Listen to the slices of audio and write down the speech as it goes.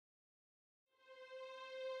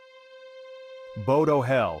Bodo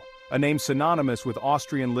Hell, a name synonymous with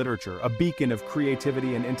Austrian literature, a beacon of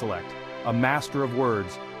creativity and intellect, a master of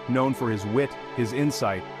words, known for his wit, his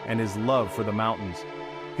insight, and his love for the mountains.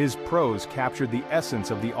 His prose captured the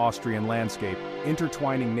essence of the Austrian landscape,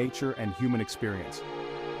 intertwining nature and human experience.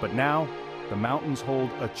 But now, the mountains hold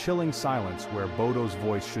a chilling silence where Bodo's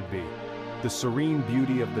voice should be. The serene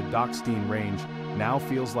beauty of the Dachstein range now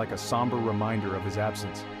feels like a somber reminder of his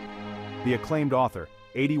absence. The acclaimed author,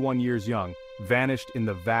 81 years young, vanished in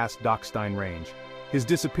the vast Dachstein range. His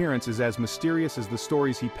disappearance is as mysterious as the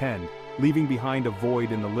stories he penned, leaving behind a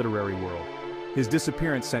void in the literary world. His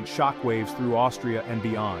disappearance sent shockwaves through Austria and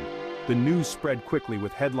beyond. The news spread quickly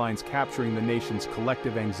with headlines capturing the nation's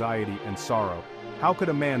collective anxiety and sorrow. How could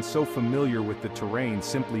a man so familiar with the terrain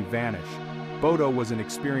simply vanish? Bodo was an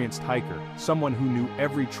experienced hiker, someone who knew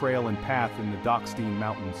every trail and path in the Dachstein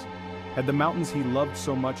Mountains. Had the mountains he loved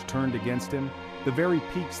so much turned against him? The very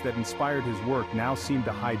peaks that inspired his work now seemed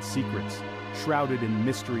to hide secrets, shrouded in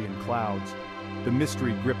mystery and clouds. The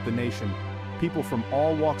mystery gripped the nation. People from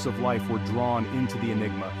all walks of life were drawn into the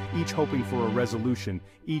enigma, each hoping for a resolution,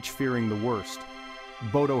 each fearing the worst.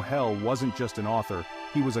 Bodo Hell wasn't just an author,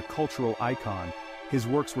 he was a cultural icon. His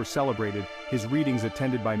works were celebrated, his readings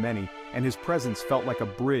attended by many, and his presence felt like a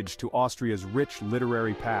bridge to Austria's rich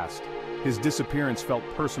literary past. His disappearance felt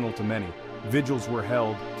personal to many. Vigils were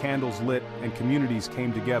held, candles lit, and communities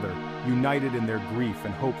came together, united in their grief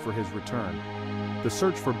and hope for his return. The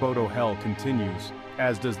search for Bodo Hell continues,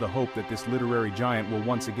 as does the hope that this literary giant will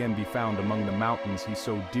once again be found among the mountains he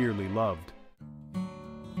so dearly loved.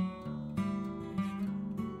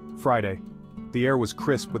 Friday. The air was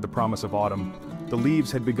crisp with the promise of autumn. The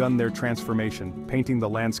leaves had begun their transformation, painting the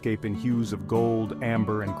landscape in hues of gold,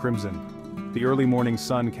 amber, and crimson. The early morning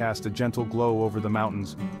sun cast a gentle glow over the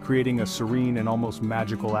mountains, creating a serene and almost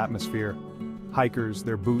magical atmosphere. Hikers,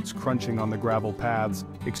 their boots crunching on the gravel paths,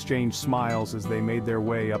 exchanged smiles as they made their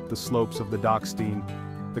way up the slopes of the Dachstein.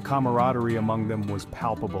 The camaraderie among them was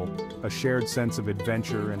palpable, a shared sense of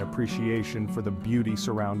adventure and appreciation for the beauty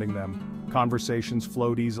surrounding them. Conversations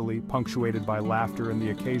flowed easily, punctuated by laughter and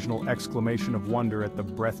the occasional exclamation of wonder at the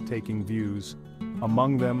breathtaking views.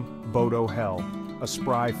 Among them, Bodo Hell, a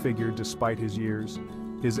spry figure despite his years.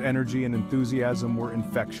 His energy and enthusiasm were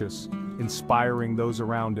infectious, inspiring those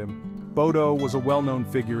around him. Bodo was a well-known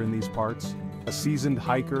figure in these parts, a seasoned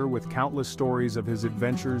hiker with countless stories of his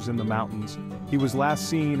adventures in the mountains. He was last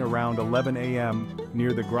seen around 11 a.m.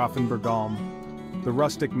 near the Grafenbergalm. The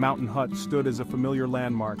rustic mountain hut stood as a familiar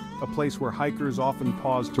landmark, a place where hikers often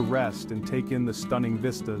paused to rest and take in the stunning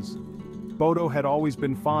vistas. Bodo had always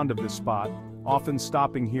been fond of this spot, often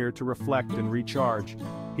stopping here to reflect and recharge.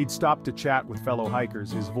 He'd stop to chat with fellow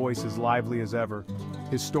hikers, his voice as lively as ever.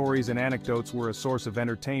 His stories and anecdotes were a source of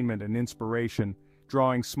entertainment and inspiration,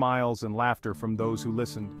 drawing smiles and laughter from those who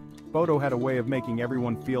listened. Bodo had a way of making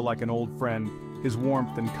everyone feel like an old friend, his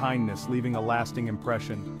warmth and kindness leaving a lasting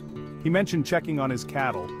impression. He mentioned checking on his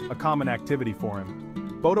cattle, a common activity for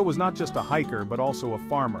him. Bodo was not just a hiker but also a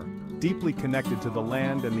farmer, deeply connected to the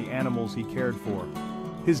land and the animals he cared for.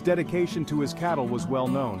 His dedication to his cattle was well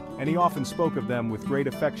known, and he often spoke of them with great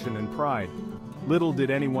affection and pride. Little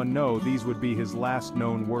did anyone know these would be his last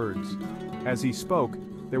known words. As he spoke,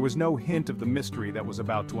 there was no hint of the mystery that was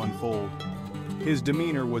about to unfold. His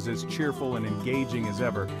demeanor was as cheerful and engaging as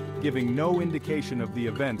ever, giving no indication of the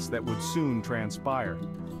events that would soon transpire.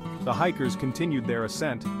 The hikers continued their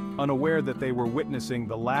ascent, unaware that they were witnessing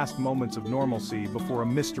the last moments of normalcy before a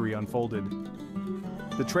mystery unfolded.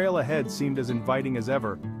 The trail ahead seemed as inviting as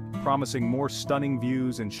ever, promising more stunning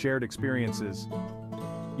views and shared experiences.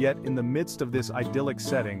 Yet, in the midst of this idyllic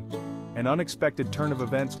setting, an unexpected turn of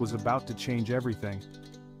events was about to change everything.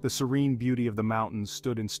 The serene beauty of the mountains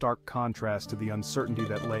stood in stark contrast to the uncertainty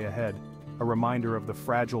that lay ahead, a reminder of the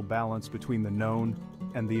fragile balance between the known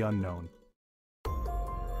and the unknown.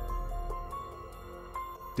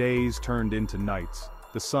 Days turned into nights.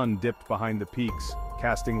 The sun dipped behind the peaks,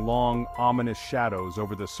 casting long, ominous shadows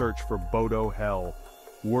over the search for Bodo Hell.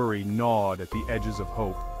 Worry gnawed at the edges of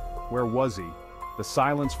hope. Where was he? The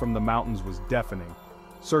silence from the mountains was deafening.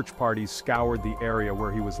 Search parties scoured the area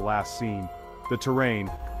where he was last seen. The terrain,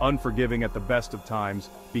 unforgiving at the best of times,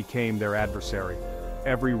 became their adversary.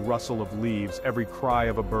 Every rustle of leaves, every cry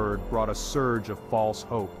of a bird brought a surge of false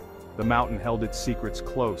hope. The mountain held its secrets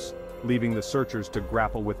close, leaving the searchers to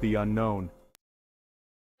grapple with the unknown.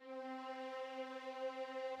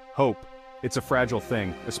 Hope. It's a fragile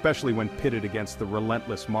thing, especially when pitted against the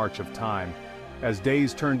relentless march of time. As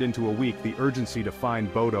days turned into a week, the urgency to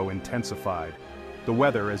find Bodo intensified. The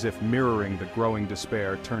weather, as if mirroring the growing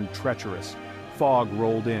despair, turned treacherous. Fog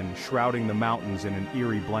rolled in, shrouding the mountains in an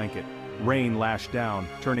eerie blanket. Rain lashed down,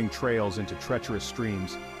 turning trails into treacherous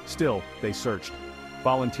streams. Still, they searched.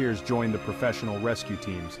 Volunteers joined the professional rescue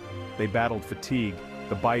teams. They battled fatigue,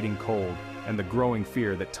 the biting cold, and the growing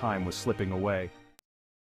fear that time was slipping away.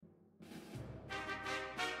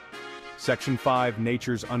 Section 5.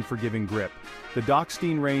 Nature's unforgiving grip. The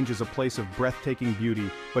Dachstein Range is a place of breathtaking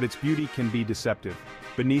beauty, but its beauty can be deceptive.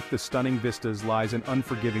 Beneath the stunning vistas lies an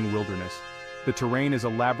unforgiving wilderness. The terrain is a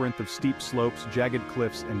labyrinth of steep slopes, jagged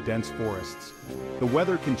cliffs, and dense forests. The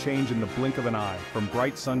weather can change in the blink of an eye, from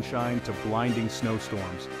bright sunshine to blinding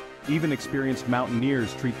snowstorms. Even experienced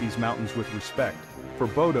mountaineers treat these mountains with respect. For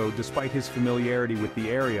Bodo, despite his familiarity with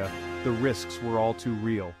the area, the risks were all too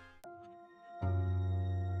real.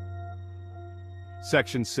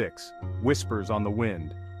 Section 6. Whispers on the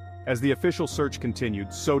wind. As the official search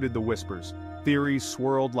continued, so did the whispers. Theories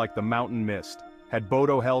swirled like the mountain mist. Had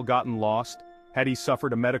Bodo Hell gotten lost? Had he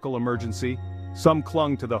suffered a medical emergency? Some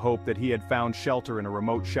clung to the hope that he had found shelter in a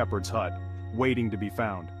remote shepherd's hut, waiting to be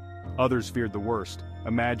found. Others feared the worst,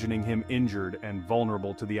 imagining him injured and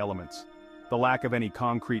vulnerable to the elements. The lack of any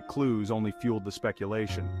concrete clues only fueled the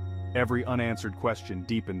speculation. Every unanswered question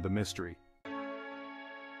deepened the mystery.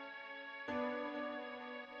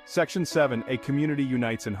 Section 7. A community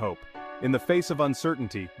unites in hope. In the face of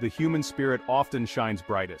uncertainty, the human spirit often shines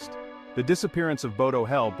brightest. The disappearance of Bodo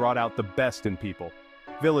Hell brought out the best in people.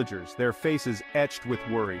 Villagers, their faces etched with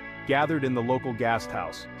worry, gathered in the local guest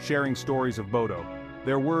house, sharing stories of Bodo.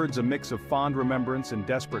 Their words a mix of fond remembrance and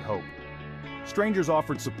desperate hope. Strangers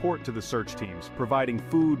offered support to the search teams, providing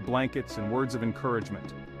food, blankets, and words of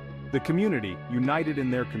encouragement. The community, united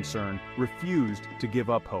in their concern, refused to give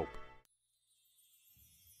up hope.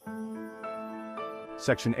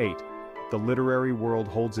 Section 8. The literary world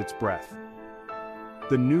holds its breath.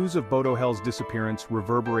 The news of Bodo Hell's disappearance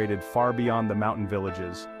reverberated far beyond the mountain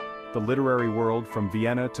villages. The literary world, from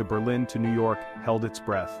Vienna to Berlin to New York, held its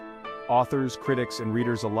breath. Authors, critics, and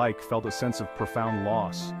readers alike felt a sense of profound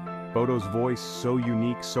loss. Bodo's voice, so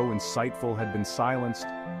unique, so insightful, had been silenced.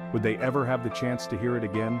 Would they ever have the chance to hear it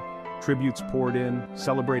again? Tributes poured in,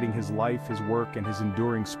 celebrating his life, his work, and his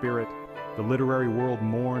enduring spirit. The literary world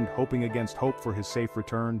mourned, hoping against hope for his safe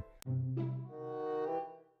return.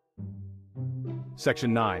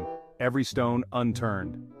 Section 9. Every stone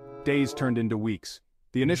unturned. Days turned into weeks.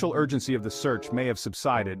 The initial urgency of the search may have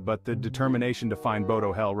subsided, but the determination to find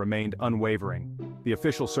Bodo Hell remained unwavering. The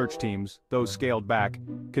official search teams, though scaled back,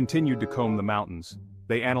 continued to comb the mountains.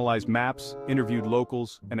 They analyzed maps, interviewed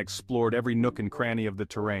locals, and explored every nook and cranny of the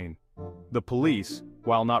terrain. The police,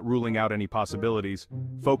 while not ruling out any possibilities,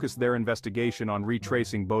 focused their investigation on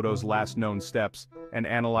retracing Bodo's last known steps and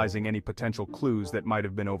analyzing any potential clues that might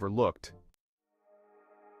have been overlooked.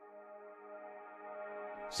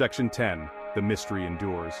 Section 10. The mystery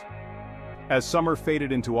endures. As summer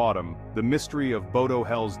faded into autumn, the mystery of Bodo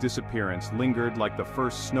Hell's disappearance lingered like the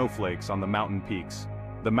first snowflakes on the mountain peaks.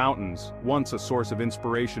 The mountains, once a source of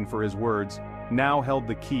inspiration for his words, now held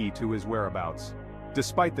the key to his whereabouts.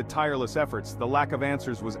 Despite the tireless efforts, the lack of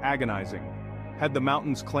answers was agonizing. Had the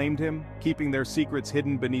mountains claimed him, keeping their secrets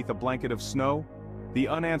hidden beneath a blanket of snow? The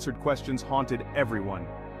unanswered questions haunted everyone.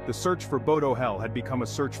 The search for Bodo Hell had become a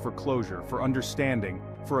search for closure, for understanding,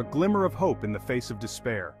 for a glimmer of hope in the face of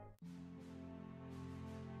despair.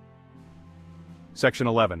 Section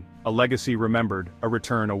 11. A legacy remembered, a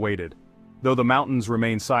return awaited. Though the mountains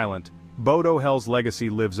remain silent, Bodo Hell's legacy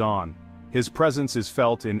lives on. His presence is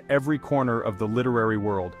felt in every corner of the literary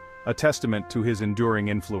world, a testament to his enduring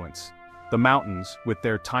influence. The mountains, with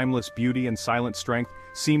their timeless beauty and silent strength,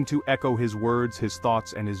 seem to echo his words, his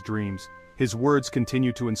thoughts, and his dreams. His words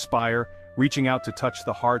continue to inspire, reaching out to touch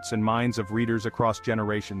the hearts and minds of readers across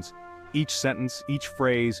generations. Each sentence, each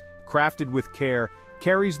phrase, crafted with care,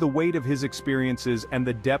 carries the weight of his experiences and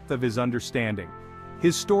the depth of his understanding.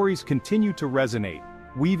 His stories continue to resonate,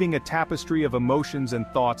 weaving a tapestry of emotions and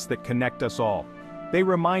thoughts that connect us all. They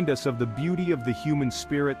remind us of the beauty of the human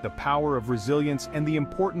spirit, the power of resilience, and the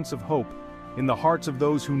importance of hope. In the hearts of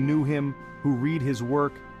those who knew him, who read his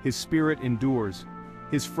work, his spirit endures.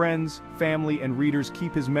 His friends, family, and readers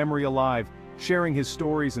keep his memory alive, sharing his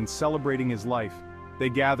stories and celebrating his life. They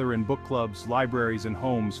gather in book clubs, libraries, and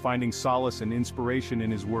homes, finding solace and inspiration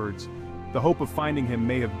in his words. The hope of finding him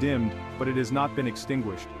may have dimmed, but it has not been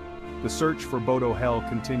extinguished. The search for Bodo Hell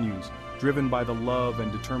continues, driven by the love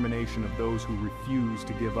and determination of those who refuse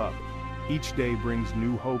to give up. Each day brings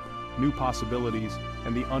new hope, new possibilities,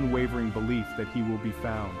 and the unwavering belief that he will be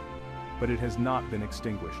found. But it has not been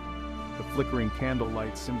extinguished. The flickering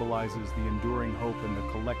candlelight symbolizes the enduring hope and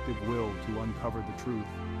the collective will to uncover the truth.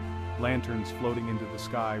 Lanterns floating into the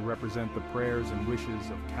sky represent the prayers and wishes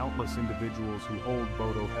of countless individuals who hold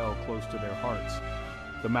Bodo Hell close to their hearts.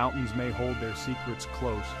 The mountains may hold their secrets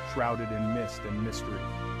close, shrouded in mist and mystery.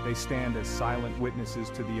 They stand as silent witnesses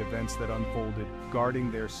to the events that unfolded,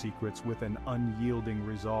 guarding their secrets with an unyielding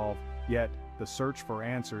resolve. Yet, the search for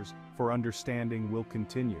answers, for understanding will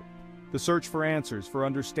continue. The search for answers, for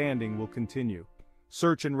understanding will continue.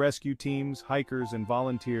 Search and rescue teams, hikers and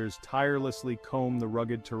volunteers tirelessly comb the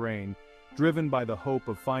rugged terrain, driven by the hope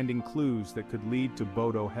of finding clues that could lead to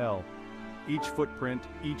Bodo Hell. Each footprint,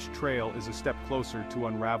 each trail is a step closer to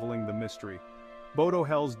unraveling the mystery. Bodo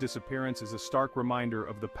Hell's disappearance is a stark reminder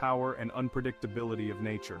of the power and unpredictability of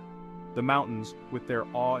nature. The mountains, with their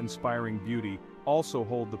awe-inspiring beauty, also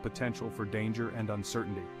hold the potential for danger and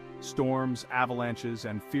uncertainty. Storms, avalanches,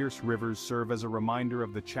 and fierce rivers serve as a reminder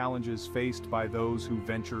of the challenges faced by those who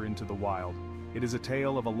venture into the wild. It is a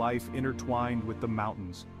tale of a life intertwined with the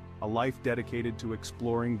mountains, a life dedicated to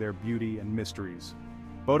exploring their beauty and mysteries.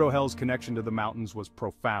 Bodo Hell's connection to the mountains was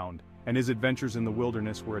profound, and his adventures in the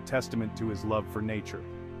wilderness were a testament to his love for nature,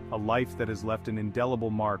 a life that has left an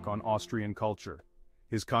indelible mark on Austrian culture.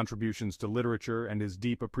 His contributions to literature and his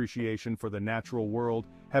deep appreciation for the natural world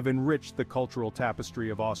have enriched the cultural tapestry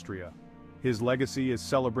of Austria. His legacy is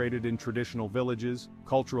celebrated in traditional villages,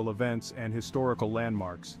 cultural events, and historical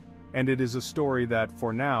landmarks, and it is a story that,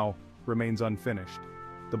 for now, remains unfinished.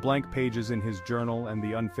 The blank pages in his journal and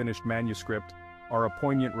the unfinished manuscript are a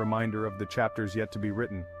poignant reminder of the chapters yet to be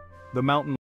written. The mountain